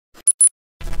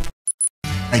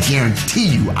I guarantee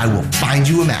you I will find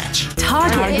you a match.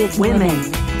 Target women.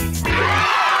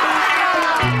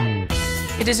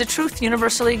 It is a truth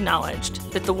universally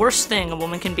acknowledged that the worst thing a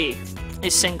woman can be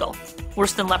is single.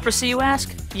 Worse than leprosy, you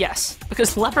ask? Yes,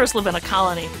 because lepers live in a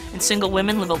colony and single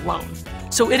women live alone.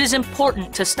 So it is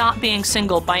important to stop being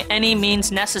single by any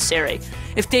means necessary.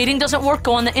 If dating doesn't work,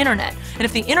 go on the internet. And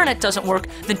if the internet doesn't work,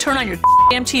 then turn on your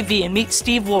damn TV and meet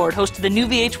Steve Ward, host of the new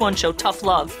VH1 show, Tough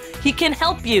Love. He can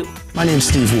help you. My name's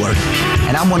Steve Ward,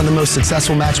 and I'm one of the most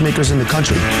successful matchmakers in the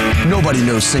country. Nobody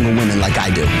knows single women like I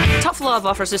do. Tough Love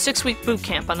offers a 6-week boot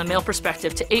camp on the male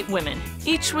perspective to 8 women,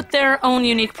 each with their own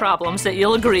unique problems that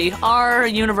you'll agree are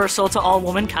universal to all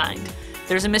womankind.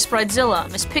 There's a Miss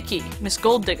Bridezilla, Miss Picky, Miss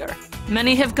Gold Digger.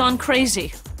 Many have gone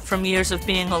crazy from years of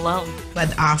being alone.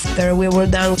 But after we were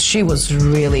done, she was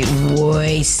really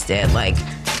wasted, like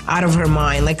out of her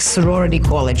mind, like sorority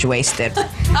college wasted.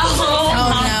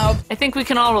 Oh no. I think we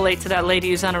can all relate to that lady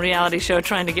who's on a reality show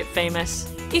trying to get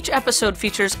famous. Each episode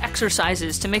features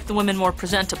exercises to make the women more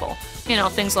presentable. You know,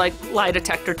 things like lie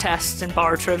detector tests and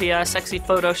bar trivia, sexy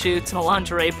photo shoots and a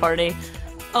lingerie party.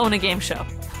 Oh, and a game show.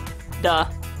 Duh.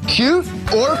 Cute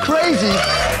or crazy,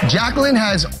 Jacqueline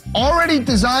has already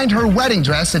designed her wedding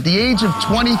dress at the age of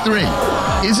 23.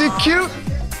 Is it cute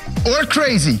or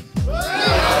crazy?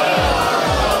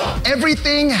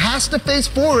 Everything has to face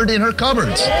forward in her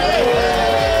cupboards.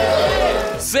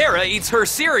 Sarah eats her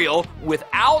cereal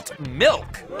without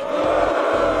milk.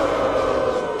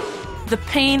 The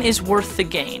pain is worth the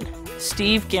gain.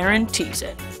 Steve guarantees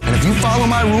it. And if you follow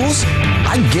my rules,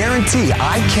 I guarantee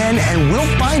I can and will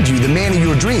find you the man of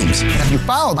your dreams. And if you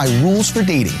follow my rules for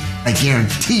dating, I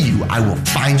guarantee you I will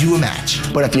find you a match.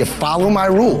 But if you follow my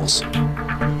rules,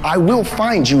 I will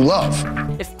find you love.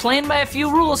 If playing by a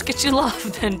few rules gets you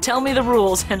love, then tell me the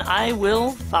rules and I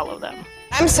will follow them.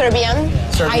 I'm Serbian.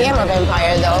 I am a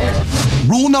vampire,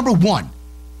 though. Rule number 1,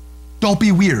 don't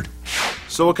be weird.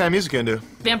 So what kind of music you into?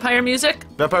 Vampire music?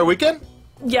 Vampire Weekend?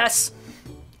 Yes.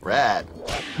 Rad.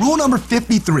 Rule number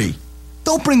 53,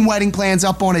 don't bring wedding plans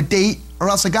up on a date or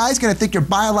else a guy's gonna think your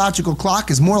biological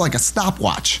clock is more like a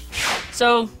stopwatch.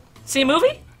 So, see a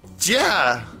movie?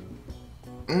 Yeah.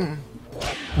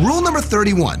 Rule number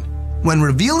 31, when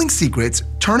revealing secrets,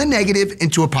 turn a negative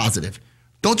into a positive.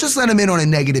 Don't just let them in on a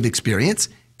negative experience,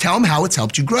 tell them how it's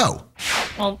helped you grow.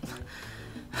 Well,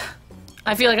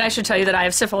 I feel like I should tell you that I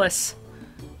have syphilis,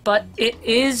 but it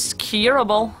is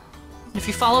curable. If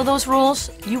you follow those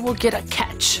rules, you will get a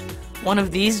catch. One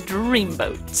of these dream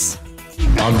boats.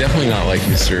 I'm definitely not like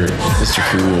Mr.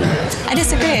 Cool. I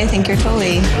disagree. I think you're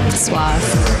totally suave.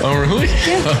 Oh, really?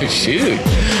 Yeah. Oh, shoot.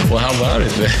 Well, how about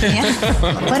it then?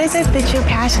 Yeah. What is it that you're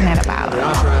passionate about?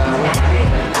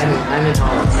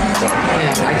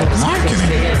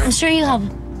 I'm sure you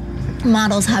have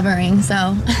models hovering,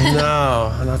 so.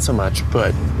 No, not so much,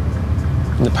 but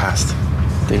in the past,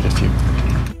 dated a few.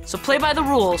 So play by the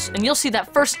rules, and you'll see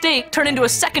that first date turn into a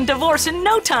second divorce in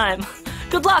no time.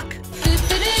 Good luck.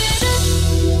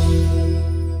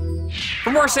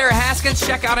 For more Sarah Haskins,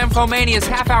 check out Infomania's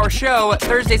half-hour show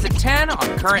Thursdays at 10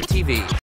 on Current TV.